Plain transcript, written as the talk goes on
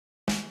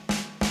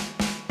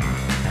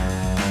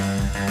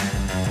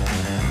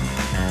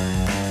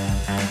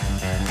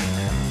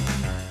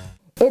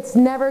It's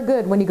never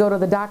good when you go to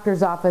the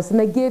doctor's office and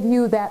they give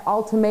you that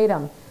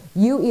ultimatum.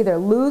 You either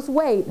lose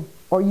weight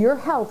or your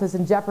health is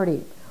in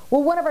jeopardy.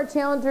 Well, one of our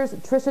challengers,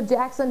 Tricia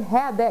Jackson,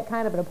 had that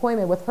kind of an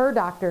appointment with her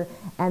doctor,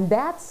 and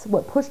that's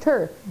what pushed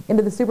her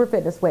into the Super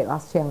Fitness Weight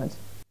Loss Challenge.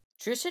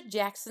 Tricia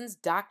Jackson's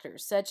doctor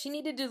said she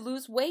needed to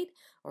lose weight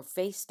or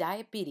face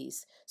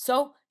diabetes.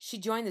 So she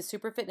joined the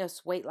Super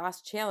Fitness Weight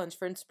Loss Challenge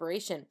for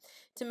inspiration,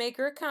 to make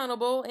her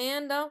accountable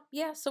and,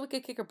 so we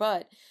could kick her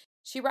butt.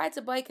 She rides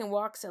a bike and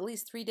walks at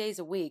least 3 days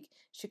a week.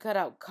 She cut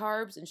out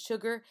carbs and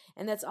sugar,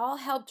 and that's all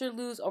helped her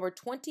lose over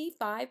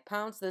 25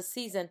 pounds this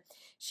season.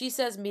 She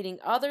says meeting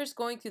others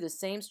going through the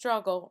same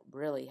struggle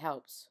really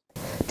helps.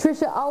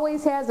 Tricia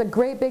always has a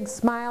great big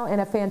smile and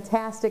a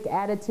fantastic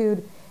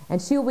attitude,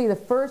 and she will be the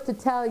first to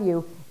tell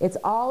you it's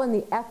all in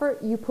the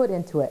effort you put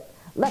into it.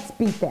 Let's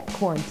beat that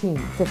quarantine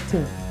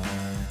 15.